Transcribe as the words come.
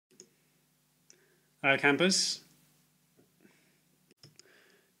Hello, campers.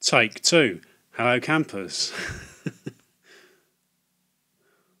 Take two. Hello, campers.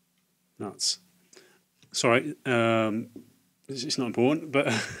 Nuts. Sorry, it's not important,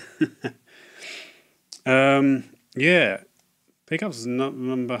 but yeah, pickups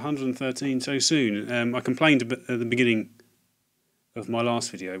number 113 so soon. I complained at the beginning of my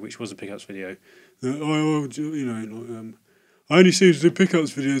last video, which was a pickups video. I only seem to do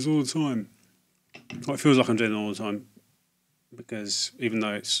pickups videos all the time. Well, it feels like I'm doing it all the time, because even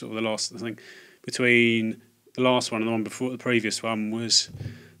though it's sort of the last, I think between the last one and the one before the previous one was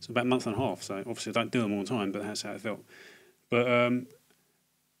about a month and a half, so obviously I don't do them all the time, but that's how it felt. But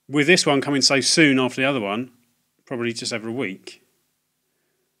with this one coming so soon after the other one, probably just over a week,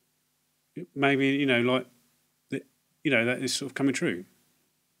 maybe, that is sort of coming true.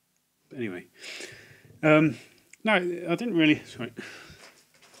 But anyway, no, I didn't really, sorry.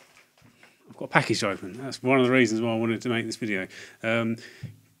 I've got a package to open. That's one of the reasons why I wanted to make this video.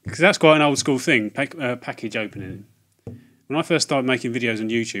 Because that's quite an old school thing, package opening. When I first started making videos on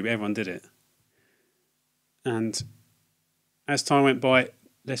YouTube, everyone did it. And as time went by,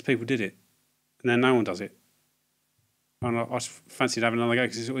 less people did it. And then no one does it. And I fancied having another go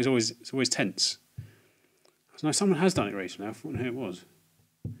because it's always tense. No, someone has done it recently. I thought who it was.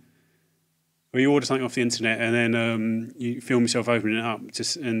 Or you order something off the internet and then you film yourself opening it up, and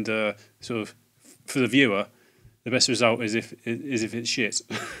sort of for the viewer, the best result is if it's shit.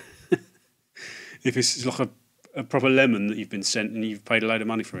 If it's like a proper lemon that you've been sent and you've paid a load of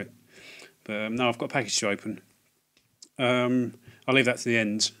money for it. But no, I've got a package to open. I'll leave that to the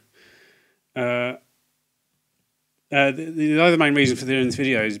end. The other main reason for doing this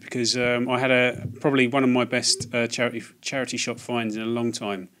video is because I had probably one of my best charity shop finds in a long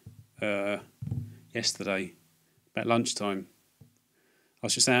time. Yesterday, about lunchtime. I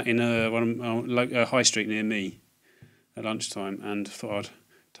was just out in a high street near me at lunchtime and thought I'd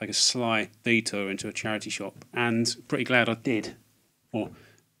take a sly detour into a charity shop, and pretty glad I did. Or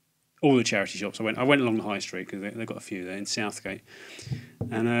all the charity shops. I went along the high street because they've got a few there in Southgate,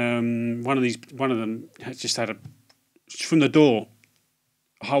 and one of them just had from the door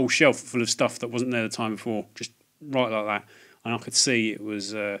a whole shelf full of stuff that wasn't there the time before, just right like that, and I could see it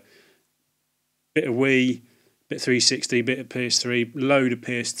was. Bit of Wii, bit of 360, bit of PS3, load of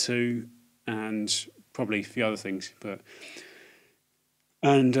PS2, and probably a few other things.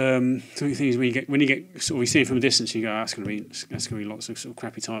 Some things when you get sort of you see it from a distance, you go, that's going to be lots of sort of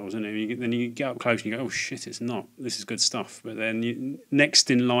crappy titles, isn't it? Then you get up close and you go, oh shit, it's not. This is good stuff. But then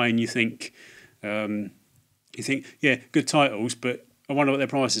next in line, you think, yeah, good titles, but I wonder what their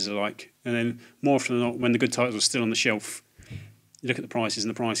prices are like. And then more often than not, when the good titles are still on the shelf, you look at the prices, and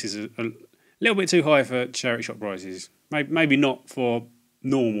the prices are a little bit too high for charity shop prices. Maybe not for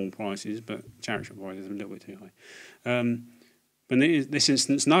normal prices, but charity shop prices are a little bit too high. But in this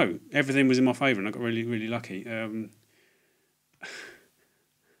instance, no. Everything was in my favour, and I got really, really lucky.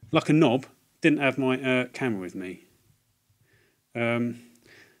 Like a knob, didn't have my camera with me.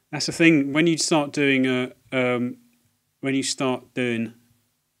 That's the thing. When you start doing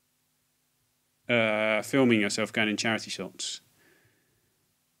filming yourself going in charity shops,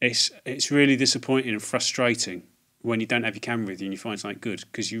 it's really disappointing and frustrating when you don't have your camera with you and you find something good,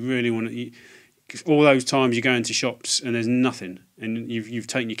 because you really want to. All those times you go into shops and there's nothing, and you've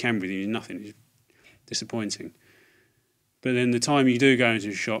taken your camera with you, there's nothing. It's disappointing. But then the time you do go into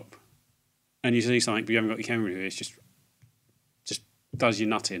a shop and you see something but you haven't got your camera with you, it's just does you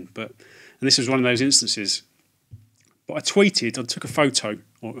nut in. And this was one of those instances. But I took a photo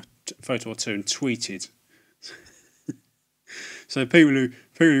or two and tweeted. So people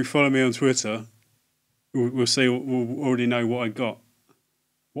who follow me on Twitter will see, will already know what I got.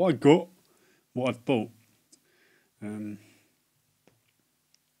 What I've bought.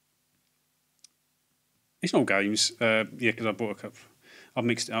 It's not games, because I bought a couple. I've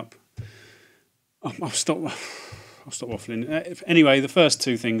mixed it up. I'll stop waffling. Anyway, the first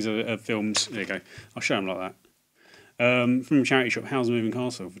two things are films. There you go. I'll show them like that. From a charity shop, Howl's Moving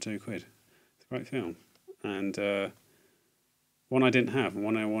Castle for £2. It's a great film, and one I didn't have and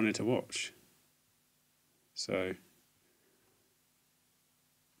one I wanted to watch. So.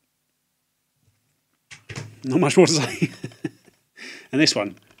 Not much more to say. And this one,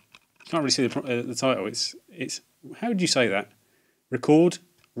 you can't really see the title. It's how would you say that?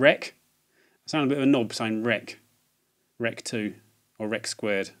 Rec. I sound a bit of a knob saying Rec 2 or Rec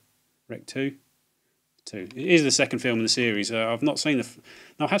Squared. Rec 2. It is the second film in the series. I've not seen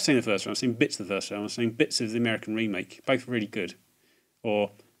I have seen the first one. I've seen bits of the first film. I've seen bits of the American remake. Both really good,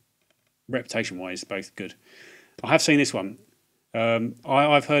 or reputation-wise, both good. I have seen this one.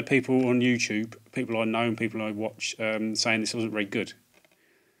 I've heard people on YouTube, people I know and people I watch, saying this wasn't very good.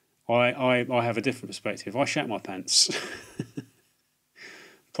 I have a different perspective. I shat my pants.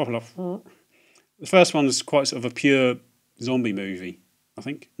 Proper like, the first one was quite sort of a pure zombie movie, I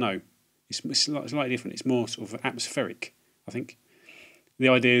think. No, it's slightly different. It's more sort of atmospheric, I think. The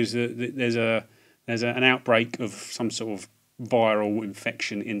idea is that there's an outbreak of some sort of viral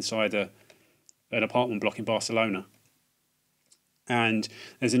infection inside an apartment block in Barcelona. And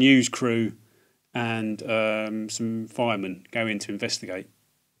there's a news crew and some firemen go in to investigate.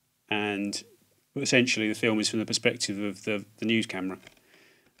 And essentially the film is from the perspective of the news camera.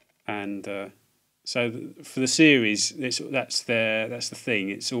 And so for the series, that's the thing.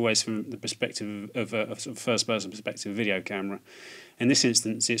 It's always from the perspective of a sort of first-person perspective video camera. In this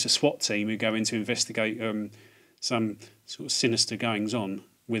instance, it's a SWAT team who go in to investigate some sort of sinister goings-on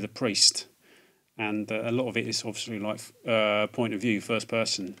with a priest. And a lot of it is obviously like point of view, first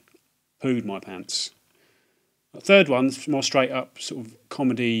person. Pooed my pants. The third one's more straight up sort of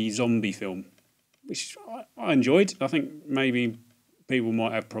comedy zombie film, which I enjoyed. I think maybe people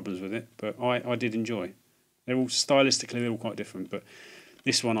might have problems with it, but I did enjoy. They're all stylistically, they're all quite different, but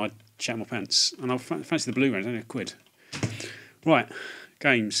this one I shat my pants, and I fancy the Blu-ray. It's only £1. Right,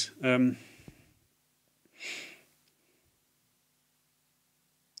 games. The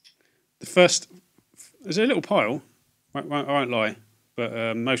first, there's a little pile. I won't lie.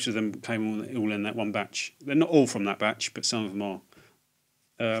 But most of them came all in that one batch. They're not all from that batch, but some of them are.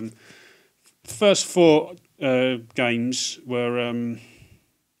 First 4 games were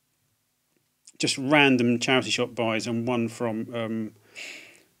just random charity shop buys, and one from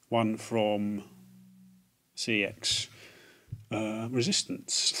CX.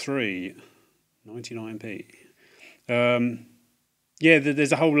 Resistance 3, 99p. Yeah,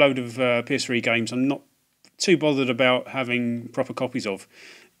 there's a whole load of PS3 games I'm not too bothered about having proper copies of.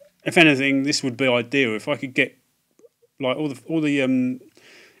 If anything, this would be ideal if I could get like all the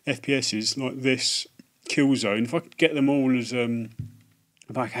FPSs like this, Killzone. If I could get them all as if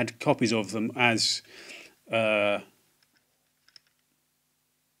I had copies of them as promos.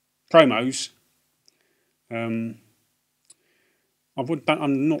 I'm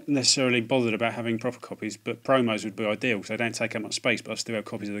not necessarily bothered about having proper copies, but promos would be ideal because they don't take up much space, but I still have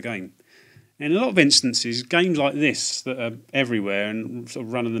copies of the game. In a lot of instances, games like this that are everywhere and sort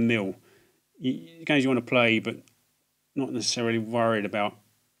of run-of-the-mill, games you want to play but not necessarily worried about,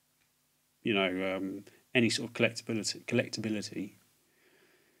 any sort of collectability.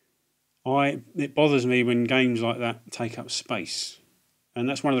 It bothers me when games like that take up space. And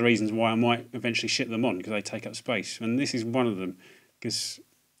that's one of the reasons why I might eventually ship them on, because they take up space. And this is one of them, because,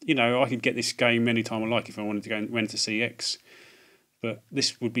 I could get this game anytime I like if I wanted to go and went to CX. But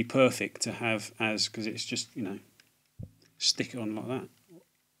this would be perfect to have because it's just, stick it on like that.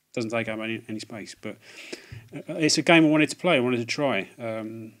 Doesn't take up any space. But it's a game I wanted to play, I wanted to try.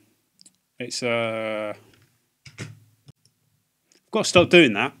 I've got to stop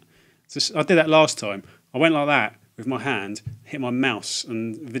doing that. I did that last time. I went like that with my hand, hit my mouse,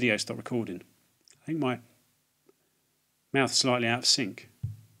 and the video stopped recording. I think my mouth's slightly out of sync,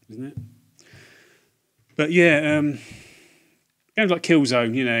 isn't it? But yeah, games like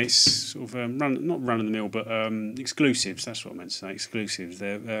Killzone, it's sort of not run-of-the-mill, but exclusives. That's what I meant to say. Exclusives.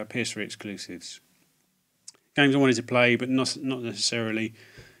 They're PS3 exclusives. Games I wanted to play, but not necessarily.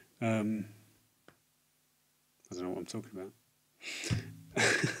 I don't know what I'm talking about.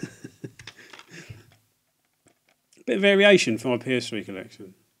 A bit of variation for my PS3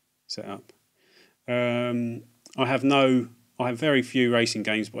 collection set up. I have very few racing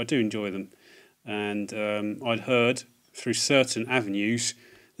games, but I do enjoy them. And I'd heard through certain avenues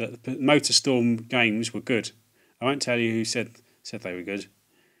that the MotorStorm games were good. I won't tell you who said they were good,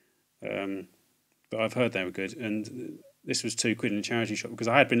 but I've heard they were good. And this was £2 in a charity shop because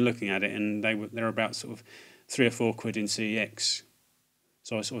I had been looking at it, and they're about sort of £3 or £4 in CEX.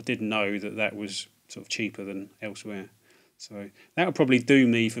 So I sort of did know that was sort of cheaper than elsewhere. So that would probably do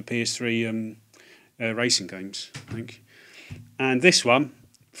me for PS3 racing games, I think. And this one,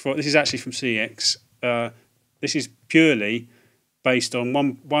 this is actually from CX. This is purely based on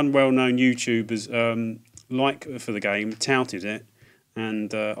one well-known YouTuber's like for the game, touted it,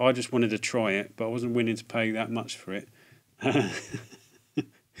 and I just wanted to try it, but I wasn't willing to pay that much for it.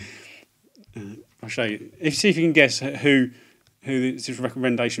 I'll show you. See if you can guess who this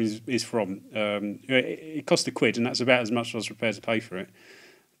recommendation is from. It cost £1, and that's about as much as I was prepared to pay for it.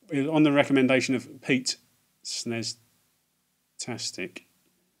 On the recommendation of Pete Snestastic.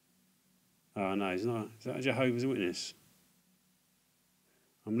 Oh no, it's not. Is that a Jehovah's Witness?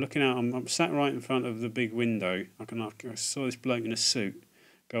 I'm looking out. I'm sat right in front of the big window. I saw this bloke in a suit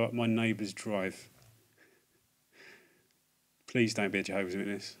go up my neighbour's drive. Please don't be a Jehovah's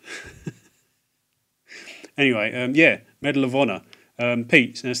Witness. Anyway, yeah, Medal of Honor.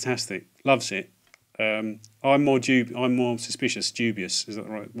 Pete's fantastic. Loves it. I'm more suspicious, dubious. Is that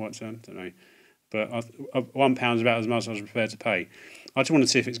the right term? Don't know. But £1 is about as much as I was prepared to pay. I just want to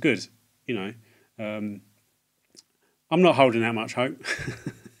see if it's good. You know, I'm not holding out much hope.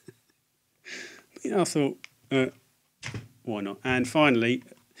 But, you know, I thought, why not? And finally,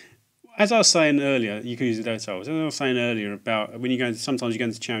 as I was saying earlier, you can use the details. As I was saying earlier about when sometimes you go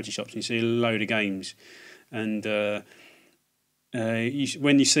into charity shops and you see a load of games, and when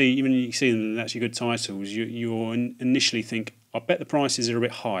you see them, actually good titles, you initially think, I bet the prices are a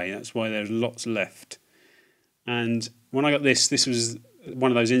bit high. That's why there's lots left. And when I got this was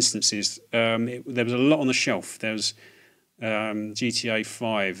one of those instances. There was a lot on the shelf. There was GTA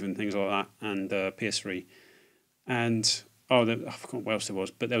 5 and things like that, and PS3, and I forgot what else there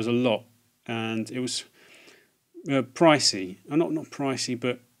was, but there was a lot, and it was pricey. Not pricey,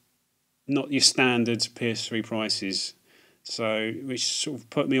 but not your standard PS3 prices. So, which sort of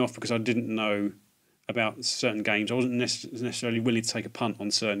put me off because I didn't know about certain games. I wasn't necessarily willing to take a punt on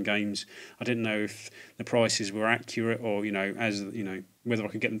certain games. I didn't know if the prices were accurate, or whether I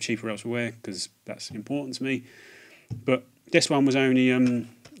could get them cheaper elsewhere, because that's important to me. But this one was only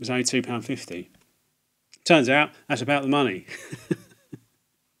 £2.50. Turns out that's about the money.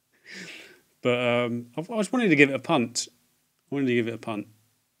 But I was wanting to give it a punt. And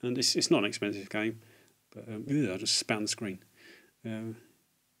it's not an expensive game. But I just spat on the screen.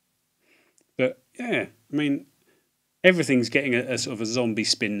 But yeah, I mean, everything's getting a sort of a zombie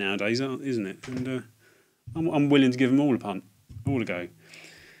spin nowadays, isn't it? And I'm willing to give them all a go.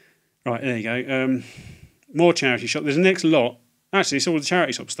 Right, there you go. More charity shop. There's the next lot. Actually, it's all the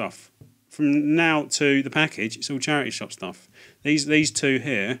charity shop stuff. From now to the package, it's all charity shop stuff. These two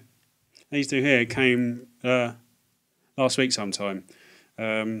here came last week sometime.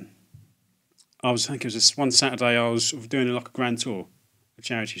 I think it was this one Saturday. I was sort of doing like a grand tour of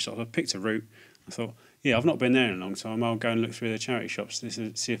charity shops. I picked a route. I thought, yeah, I've not been there in a long time. I'll go and look through their charity shops to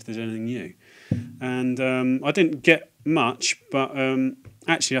see if there's anything new. And I didn't get much, but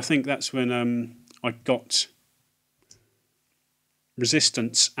actually, I think that's when I got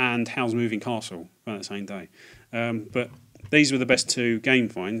Resistance and Howl's Moving Castle on that same day. But these were the best two game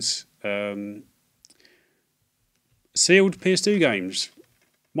finds. Sealed PS2 games.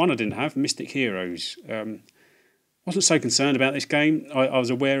 One I didn't have, Mystic Heroes. Wasn't so concerned about this game. I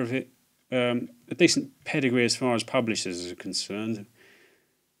was aware of it. A decent pedigree as far as publishers are concerned.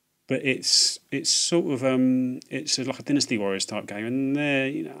 But it's sort of it's like a Dynasty Warriors type game, and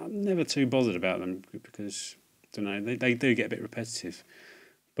I'm never too bothered about them because I don't know, they do get a bit repetitive.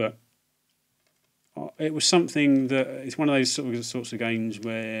 But it was something that it's one of those sorts of games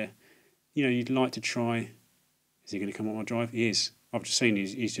where you'd like to try. Is he going to come on my drive? He is. I've just seen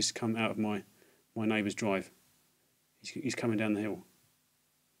he's just come out of my neighbour's drive. He's coming down the hill.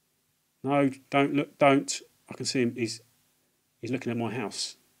 No, don't look. Don't. I can see him. He's looking at my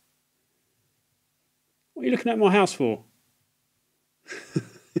house. What are you looking at my house for?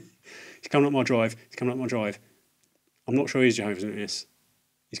 He's coming up my drive. I'm not sure he's Jehovah's Witness.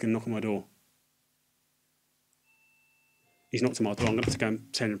 He's going to knock on my door. He's knocked on my door. I'm going to have to go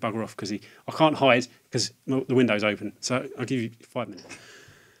and tell him to bugger off because I can't hide because the window's open. So I'll give you 5 minutes.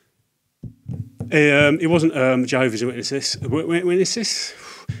 It wasn't Jehovah's Witnesses.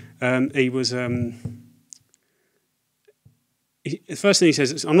 He was. The first thing he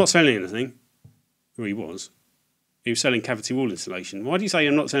says is, "I'm not selling anything." Well, he was. He was selling cavity wall insulation. Why do you say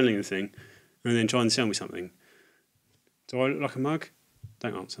I'm not selling anything and then try and sell me something? Do I look like a mug?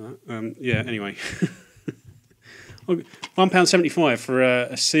 Don't answer that. Yeah. Anyway. £1.75 for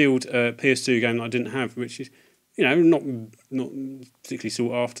a sealed PS2 game that I didn't have, which is, not particularly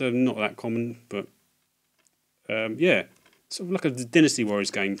sought after, not that common, but yeah, sort of like a Dynasty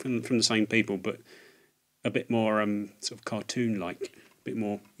Warriors game from the same people, but a bit more sort of cartoon-like, a bit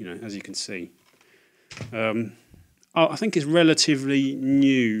more, as you can see. I think it's relatively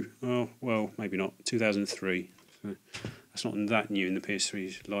new. Oh, well, maybe not. 2003. So that's not that new in the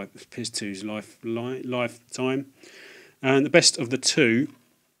PS2's lifetime. And the best of the two,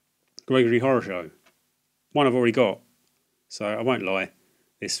 Gregory Horror Show. One I've already got, so I won't lie.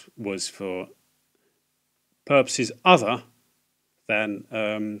 This was for purposes other than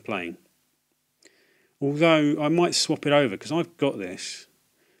playing. Although I might swap it over because I've got this.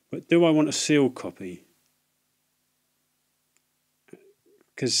 But do I want a sealed copy?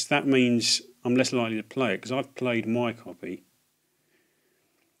 Because that means I'm less likely to play it because I've played my copy.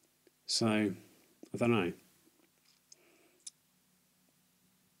 So I don't know.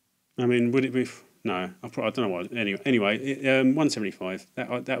 I mean, would it be? No, I don't know what. Anyway, 175.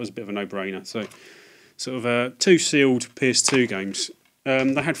 That was a bit of a no-brainer. So, sort of 2 sealed PS2 games.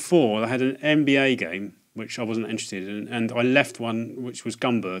 They had 4. They had an NBA game, which I wasn't interested in, and I left one, which was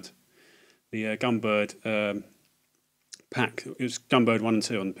Gunbird. The Gunbird pack. It was Gunbird 1 and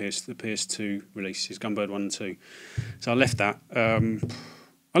 2 on the PS2 releases. Gunbird 1 and 2. So I left that.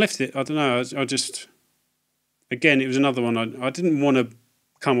 I left it. I don't know. I just, again, it was another one. I didn't want to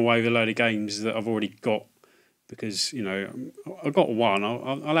come away with a load of games that I've already got, because, you know, I got one.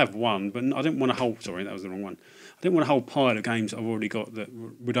 I'll have one, but I didn't want a whole. Sorry, that was the wrong one. I didn't want a whole pile of games that I've already got that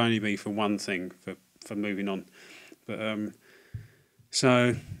would only be for one thing, for moving on. But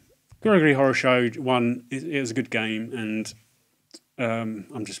so Gregory Horror Show 1. It was a good game, and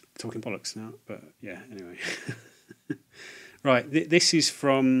I'm just talking bollocks now. But yeah, anyway. Right, this is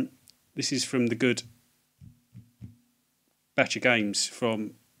from the good batch of games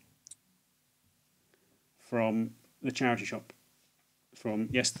from the charity shop from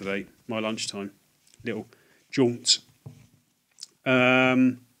yesterday, my lunchtime little jaunt.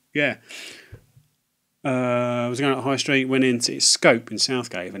 Yeah. I was going up High Street, went into Scope in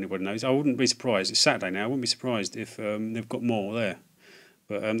Southgate, if anybody knows. I wouldn't be surprised. It's Saturday now. I wouldn't be surprised if they've got more there.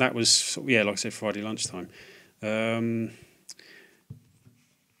 But that was, yeah, like I said, Friday lunchtime.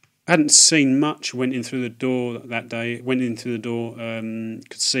 Hadn't seen much. Went in through the door that day. Went in through the door.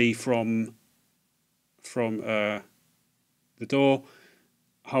 Could see from the door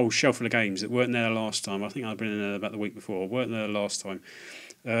a whole shelf full of games that weren't there last time. I think I'd been in there about the week before. Weren't there last time.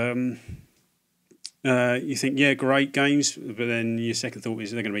 You think, yeah, great games, but then your second thought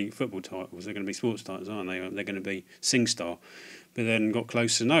is they're going to be football titles. They're going to be sports titles, aren't they? They're going to be SingStar. But then got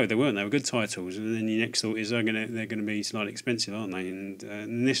closer. No, they weren't. They were good titles. And then your next thought is they're going to be slightly expensive, aren't they? And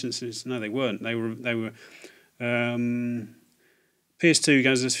in this instance, no, they weren't. They were PS2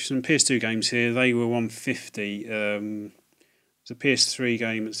 games. There's some PS2 games here. They were $150. There's a PS3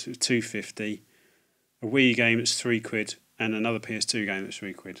 game that's $250. A Wii game that's £3, and another PS2 game that's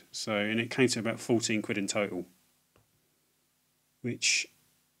 £3. So, and it came to about £14 in total, which,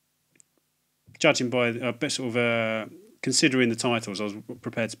 judging by sort of considering the titles I was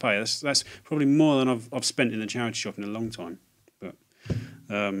prepared to pay, that's probably more than I've spent in the charity shop in a long time. But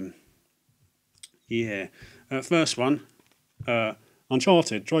yeah, first one,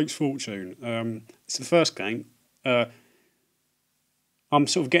 Uncharted: Drake's Fortune. It's the first game. I'm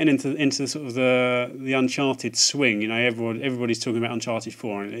sort of getting into sort of the Uncharted swing. You know, everybody's talking about Uncharted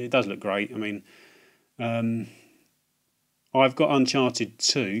 4, and it does look great. I mean, I've got Uncharted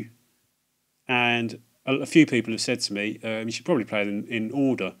 2, and a few people have said to me, you should probably play them in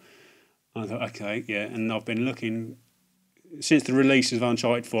order. I thought, okay, yeah, and I've been looking since the release of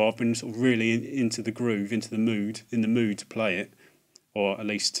Uncharted 4. I've been sort of really into the groove, in the mood to play it, or at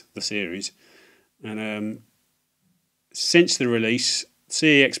least the series. And since the release,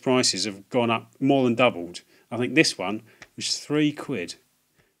 CEX prices have gone up, more than doubled. I think this one was £3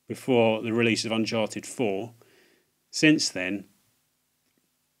 before the release of Uncharted 4. Since then,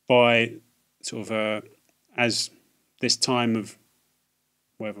 by sort of as this time of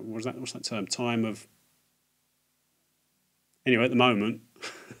what's that term? Time of, anyway, at the moment,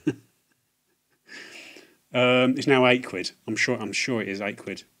 it's now £8. I'm sure it is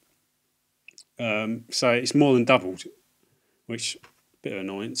 £8. So it's more than doubled, which bit of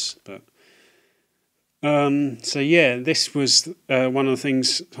annoyance, but so yeah, this was one of the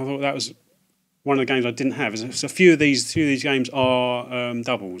things. I thought that was one of the games I didn't have. So a few of these games are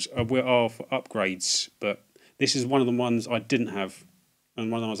doubles, are for upgrades, but this is one of the ones I didn't have,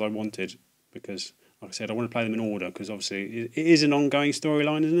 and one of the ones I wanted, because, like I said, I want to play them in order, because obviously it is an ongoing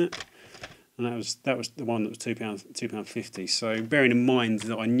storyline, isn't it? And that was the one that was £2.50. So bearing in mind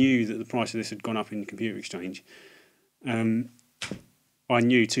that I knew that the price of this had gone up in the Computer Exchange, I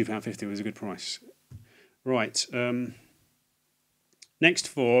knew £2.50 was a good price. Right. Next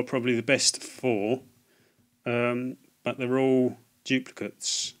 4, probably the best 4, but they're all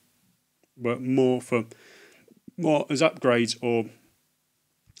duplicates, but more as upgrades, or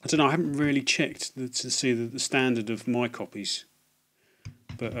I don't know. I haven't really checked to see the standard of my copies,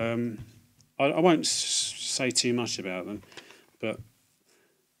 but I won't say too much about them. But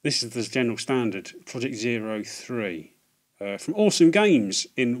this is the general standard. Project 03. From Awesome Games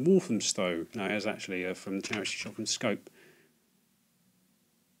in Walthamstow. No, it is actually from the charity shop in Scope.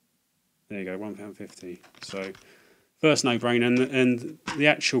 There you go, £1.50. So, first no-brainer, and the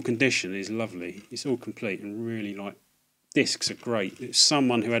actual condition is lovely. It's all complete and really discs are great. It's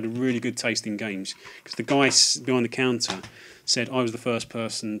someone who had a really good taste in games, because the guy behind the counter said I was the first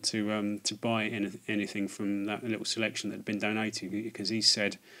person to buy anything from that little selection that had been donated, because he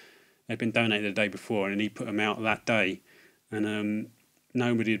said they'd been donated the day before and he put them out that day, and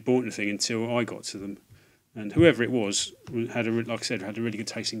nobody had bought anything until I got to them. And whoever it was had like I said, had a really good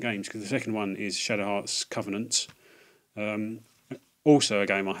taste in games, because the second one is Shadow Hearts Covenant. Also a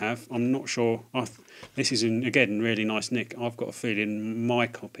game I have. I'm not sure. This is again really nice nick. I've got a feeling my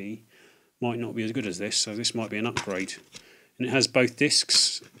copy might not be as good as this, so this might be an upgrade. And it has both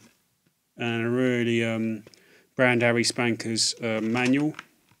discs and a really brand Harry Spanker's manual.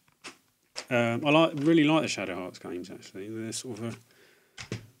 I really like the Shadow Hearts games. Actually, they're sort of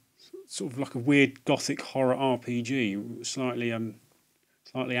like a weird gothic horror RPG, slightly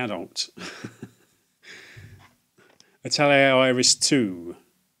adult. Atelier Iris 2,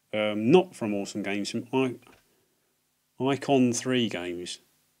 not from Awesome Games, from Icon 3 Games,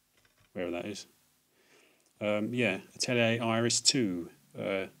 wherever that is. Atelier Iris 2,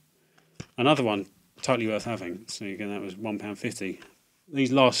 another one totally worth having. So again, that was £1.50.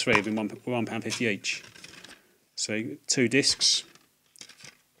 These last three have been £1.50 each. So 2 discs,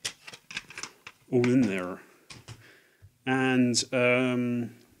 all in there, and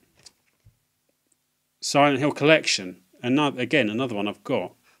Silent Hill Collection. Another one I've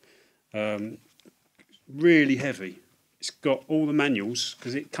got. Really heavy. It's got all the manuals,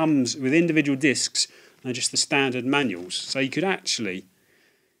 because it comes with individual discs and just the standard manuals. So you could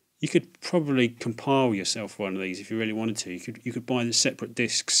probably compile yourself one of these if you really wanted to. You could buy the separate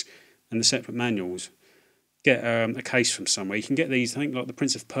discs and the separate manuals. Get a case from somewhere. You can get these. I think like the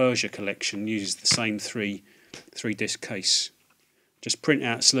Prince of Persia collection uses the same three disc case. Just print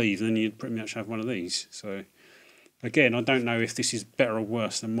out a sleeve, and then you pretty much have one of these. So again, I don't know if this is better or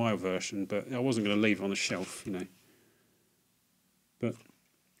worse than my version, but I wasn't going to leave it on the shelf, you know. But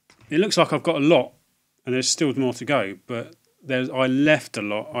it looks like I've got a lot, and there's still more to go. But I left a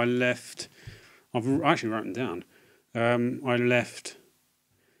lot. I've actually written down. I left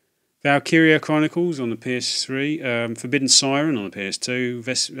Valkyria Chronicles on the PS3, Forbidden Siren on the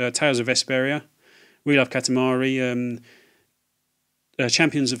PS2, Tales of Vesperia, We Love Katamari,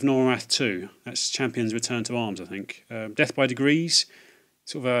 Champions of Norath 2. That's Champions Return to Arms, I think. Death by Degrees,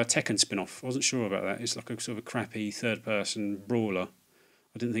 sort of a Tekken spin-off. I wasn't sure about that. It's like a sort of a crappy third-person brawler.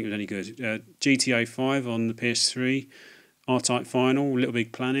 I didn't think it was any good. GTA 5 on the PS3, R-Type Final, Little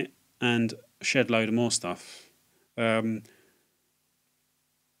Big Planet, and a shed load of more stuff. Twilight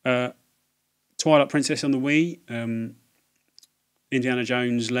Princess on the Wii, Indiana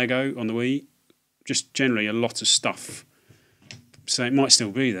Jones Lego on the Wii. Just generally a lot of stuff. So it might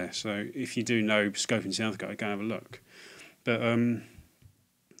still be there. So if you do know Scope in Southgate, go have a look. But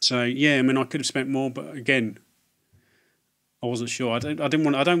so yeah, I mean, I could have spent more, but again, I wasn't sure. I don't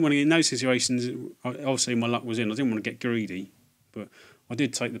want to get in those situations. Obviously, my luck was in. I didn't want to get greedy, but I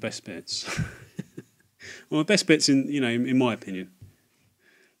did take the best bits. Well, the best bits in my opinion.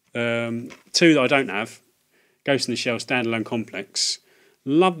 2 that I don't have: Ghost in the Shell standalone complex.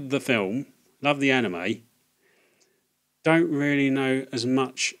 Love the film. Love the anime. Don't really know as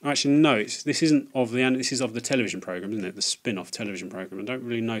much. Actually, no. This isn't of the. This is of the television program, isn't it? The spin-off television program. I don't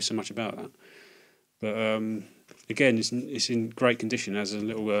really know so much about that. But again, it's in great condition. It has a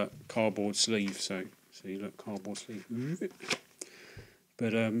little cardboard sleeve. So you look, cardboard sleeve.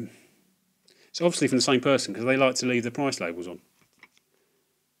 But it's obviously from the same person, because they like to leave the price labels on.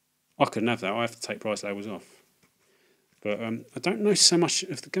 I couldn't have that. I have to take price labels off. But I don't know so much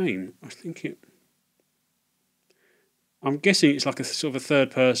of the game. I'm guessing it's like a sort of a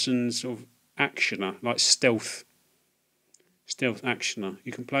third-person sort of actioner, like stealth actioner.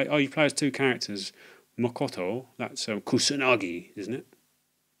 You can play. You play as 2 characters. Makoto, that's Kusanagi, isn't it?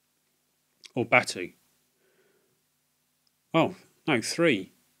 Or Batu. Oh no,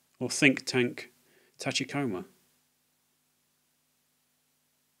 3. Or Think Tank Tachikoma.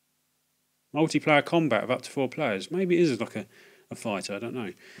 Multiplayer combat of up to 4 players. Maybe it is like a fighter. I don't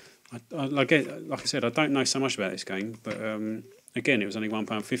know. Like I said, I don't know so much about this game, but again, it was only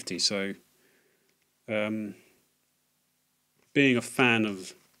 £1.50. So, being a fan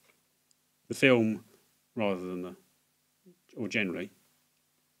of the film rather than generally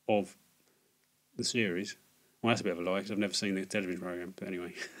of the series. Well, that's a bit of a lie, because I've never seen the television program. But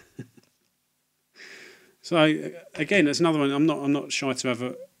anyway, so again, that's another one. I'm not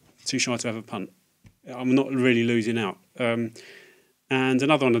too shy to have a punt. I'm not really losing out. And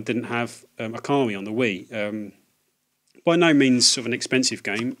another one I didn't have, Akami on the Wii. By no means sort of an expensive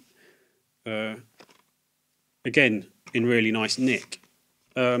game. Again, in really nice nick.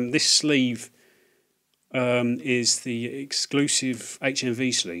 This sleeve, is the exclusive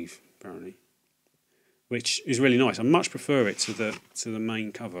HMV sleeve, apparently, which is really nice. I much prefer it to the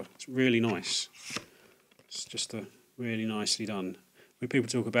main cover. It's really nice. It's just really nicely done. When people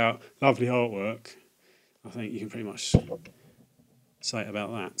talk about lovely artwork, I think you can pretty much say it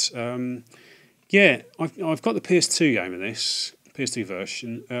about that. Yeah, I've got the PS2 game of this, PS2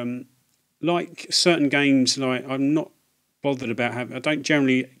 version. Like certain games, like I'm not bothered about having. I don't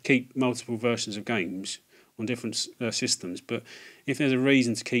generally keep multiple versions of games on different systems, but if there's a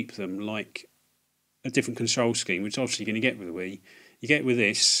reason to keep them, like a different control scheme, which obviously you're going to get with the Wii, you get it with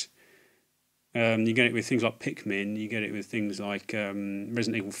this. You get it with things like Pikmin. You get it with things like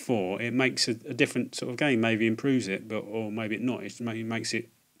Resident Evil 4. It makes a different sort of game. Maybe improves it, but or maybe it not. It makes it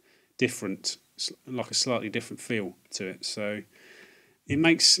different, like a slightly different feel to it. So it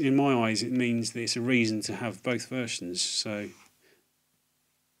makes, in my eyes, it means that it's a reason to have both versions. So,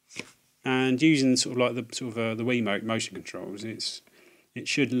 and using sort of like the Wii motion controls, it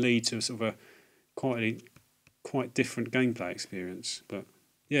should lead to sort of a quite different gameplay experience. But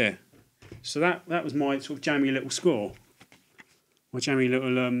yeah. So that was my sort of jammy little score, my jammy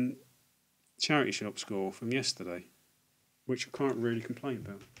little charity shop score from yesterday, which I can't really complain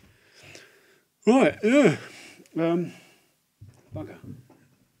about. Right, yeah, bugger.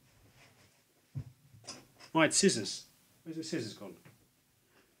 I had scissors. Where's the scissors gone?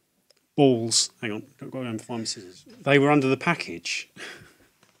 Balls. Hang on, got to go and find my scissors. They were under the package.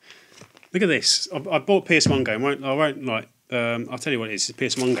 Look at this. I bought a PS1 game. I won't like. I'll tell you what it is. It's a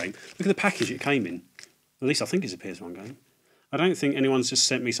PS1 game. Look at the package it came in. At least I think it's a PS1 game. I don't think anyone's just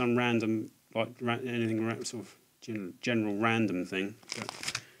sent me some random, like anything sort of general random thing. But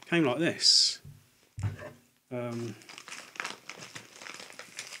it came like this.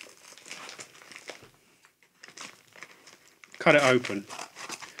 Cut it open.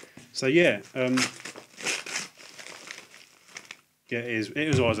 So yeah, yeah, it is. It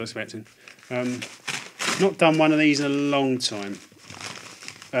was what I was expecting. Not done one of these in a long time.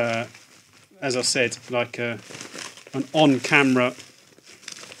 As I said, like an on-camera.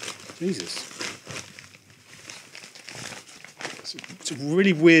 Jesus, it's a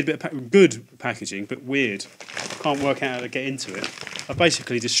really weird bit of good packaging, but weird. Can't work out how to get into it. I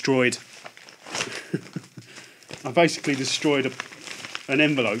basically destroyed. I basically destroyed an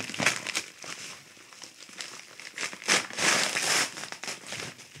envelope.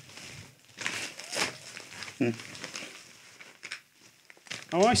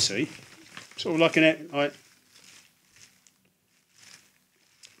 Oh, I see. Sort of like a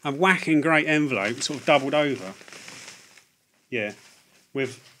whacking great envelope, sort of doubled over. Yeah,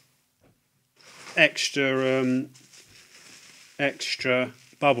 with extra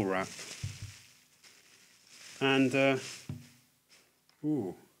bubble wrap. And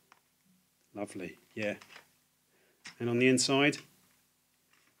ooh, lovely. Yeah. And on the inside,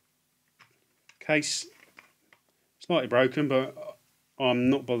 case slightly broken, but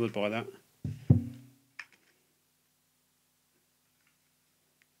I'm not bothered by that.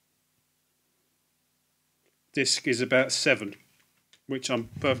 Disc is about 7, which I'm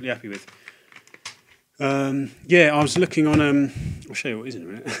perfectly happy with. Yeah, I was looking on. I'll show you what it is in a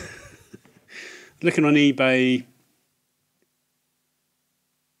minute. Looking on eBay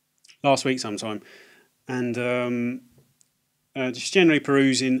last week sometime, and just generally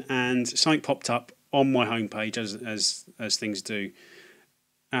perusing, and something popped up on my homepage as things do,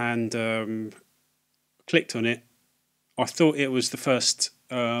 and clicked on it. I thought it was the first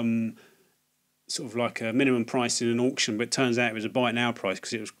sort of like a minimum price in an auction, but it turns out it was a buy it now price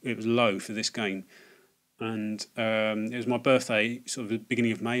because it was low for this game. And it was my birthday, sort of the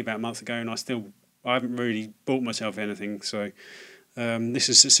beginning of May, about a month ago, and I haven't really bought myself anything. So this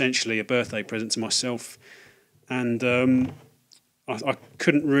is essentially a birthday present to myself, and I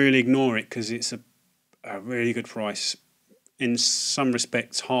couldn't really ignore it because it's a really good price. In some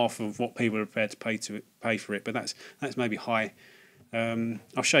respects, half of what people are prepared to pay for it, but that's maybe high.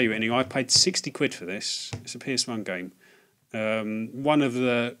 I'll show you it anyway. I paid £60 for this. It's a PS1 game. One of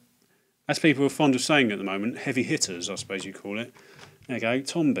the, as people are fond of saying at the moment, heavy hitters, I suppose you call it. There you go,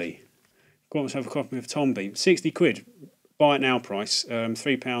 Tomby. Got myself a copy of Tomby. £60, buy it now price,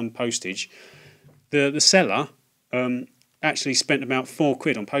 £3 postage. The seller actually spent about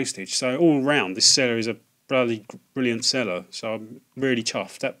 £4 on postage. So all round, this seller is a bloody brilliant seller. So I'm really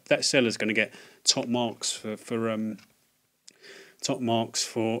chuffed. That seller's going to get top marks for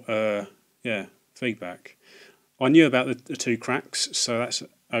feedback. I knew about the 2 cracks, so that's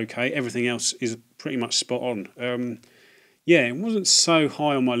okay. Everything else is pretty much spot on. Yeah, it wasn't so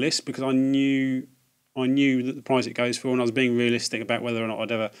high on my list because I knew that the price it goes for, and I was being realistic about whether or not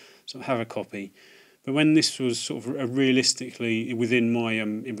I'd ever sort of have a copy. But when this was sort of realistically within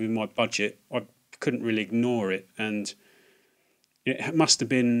my budget, I couldn't really ignore it, and it must have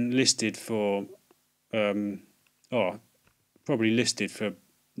been listed for probably listed for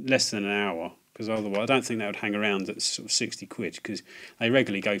less than an hour, because otherwise I don't think they would hang around at sort of 60 quid, because they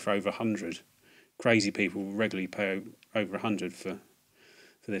regularly go for over 100. Crazy people regularly pay over 100 for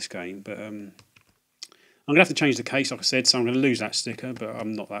this game. But I'm going to have to change the case, like I said, so I'm going to lose that sticker, but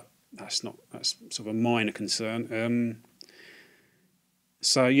I'm not that. That's sort of a minor concern.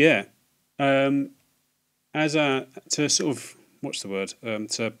 So yeah, as a to sort of what's the word to I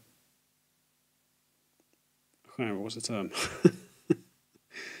can't remember what's the term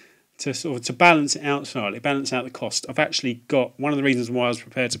to balance it out slightly, balance out the cost. I've actually got one of the reasons why I was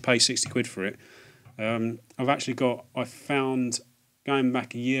prepared to pay 60 quid for it. I found going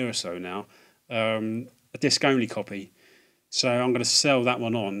back a year or so now a disc only copy. So I'm going to sell that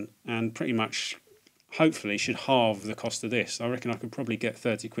one on and pretty much, hopefully, should halve the cost of this. I reckon I could probably get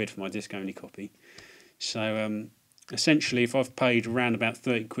 30 quid for my disc-only copy. So essentially, if I've paid around about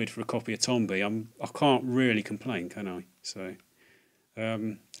 30 quid for a copy of Tombi, I can't really complain, can I? So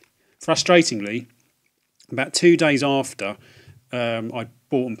frustratingly, about 2 days after I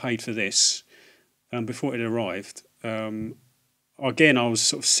bought and paid for this, before it arrived, again I was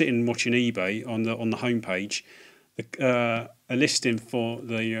sort of sitting watching eBay on the homepage. A listing for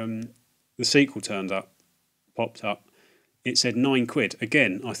the sequel popped up. It said 9 quid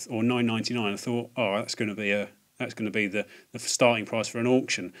again, or 9.99. I thought, oh, that's going to be the starting price for an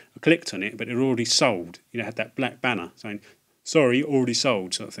auction. I clicked on it, but it had already sold. It had that black banner saying, "Sorry, already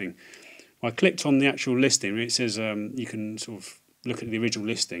sold," sort of thing. I clicked on the actual listing. It says you can sort of look at the original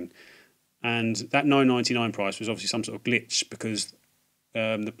listing, and that 9.99 price was obviously some sort of glitch, because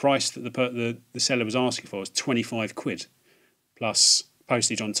the price that the seller was asking for was 25 quid plus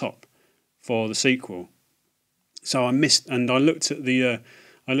postage on top for the sequel. So I missed, and I looked at the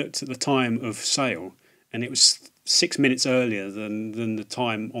time of sale, and it was 6 minutes earlier than the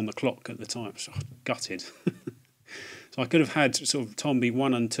time on the clock at the time. So gutted. So I could have had sort of Tombi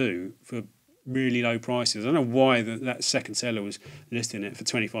 1 and 2 for really low prices. I don't know why that second seller was listing it for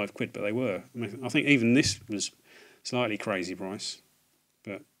 25 quid, but they were. I think even this was slightly crazy price.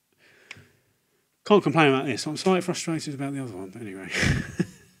 But can't complain about this. I'm slightly frustrated about the other one, but anyway.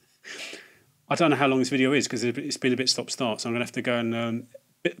 I don't know how long this video is, because it's been a bit stop-start, so I'm going to have to go and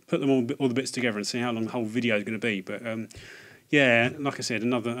put them all the bits together and see how long the whole video is going to be. But yeah, like I said,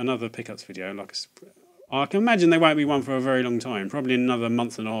 another pickups video. I can imagine they won't be one for a very long time, probably another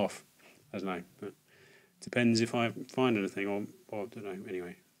month and a half. I don't know, but depends if I find anything, or I don't know.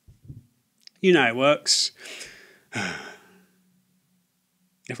 Anyway, you know it works.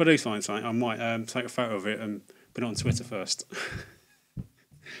 If I do find something, I might take a photo of it and put it on Twitter first.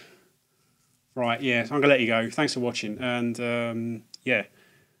 Right, yeah, so I'm going to let you go. Thanks for watching, and yeah,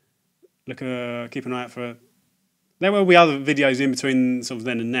 keep an eye out for... There will be other videos in between sort of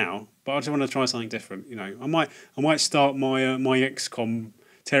then and now, but I just want to try something different. I might start my my XCOM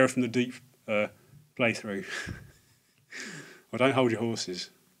Terror from the Deep playthrough. Well, don't hold your horses.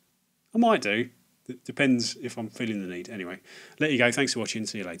 I might do. It depends if I'm feeling the need. Anyway, let you go. Thanks for watching.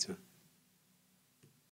 See you later.